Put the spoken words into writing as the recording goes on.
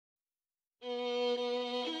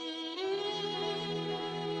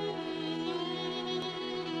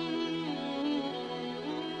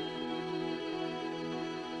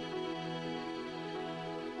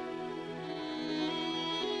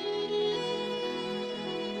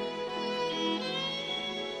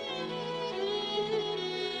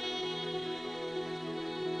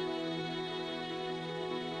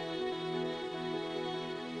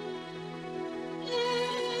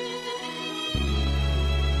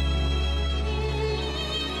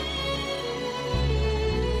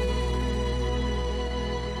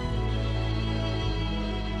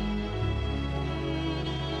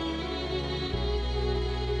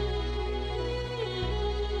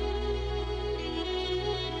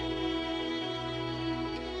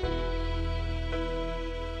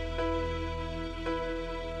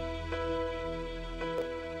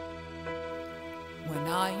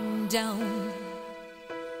down,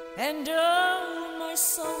 and oh, my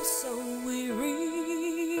soul so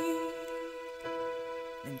weary.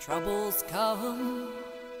 Then troubles come,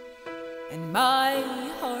 and my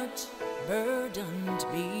heart burdened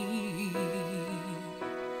be.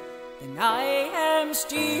 Then I am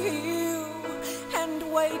still and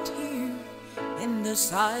wait here in the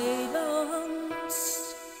silence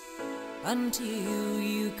until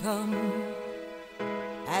you come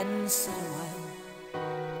and sit a while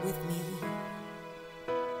with me.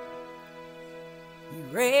 You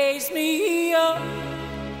raise me up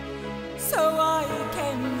so I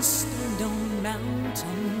can stand on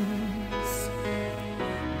mountains.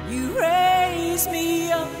 You raise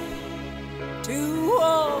me up to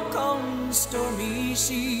walk on stormy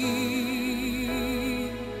seas.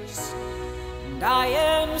 And I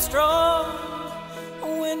am strong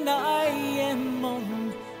when I am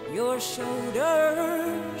on your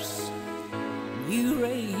shoulders. You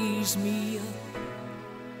raise me up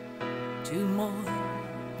to more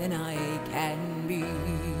than I can be.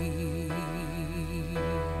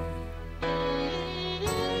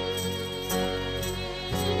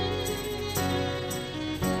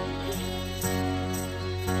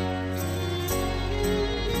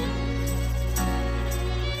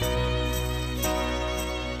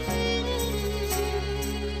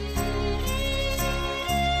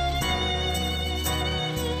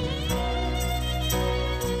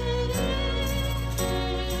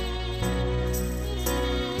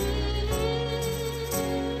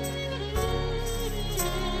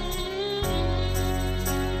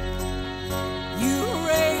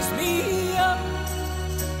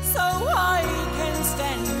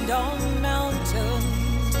 On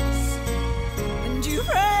mountains, and you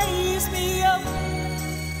raise me up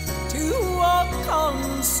to walk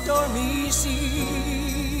on stormy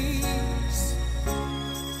seas.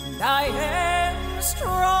 And I am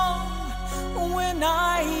strong when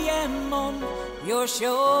I am on your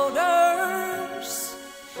shoulders.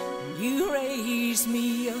 You raise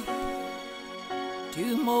me up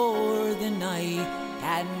to more than I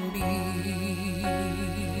can be.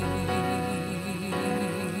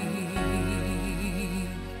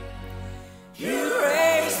 You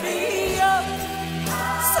raise me up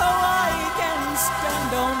so I can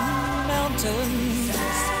stand on mountains,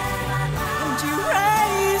 and you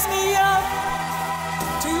raise me up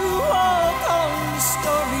to walk on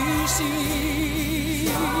stormy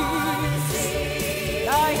seas.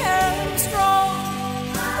 I am strong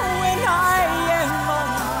when I am on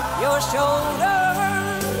your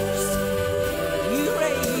shoulders. You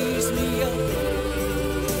raise me up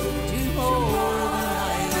to more.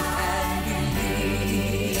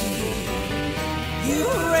 You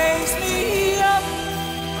raise me up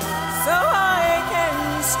so I can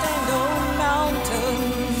stand on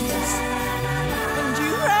mountains, and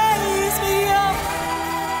you raise me up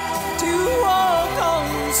to walk on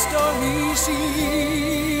stormy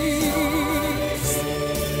seas.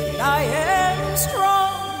 I am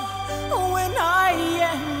strong when I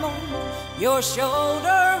am on your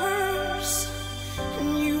shoulders, and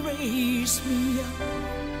you raise me up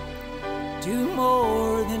to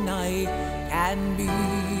more than I can be.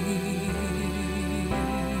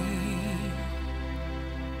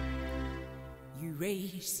 You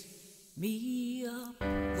raise me up,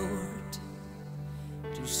 Lord,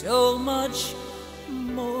 to so much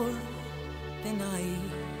more than I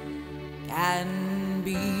can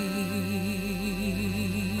be.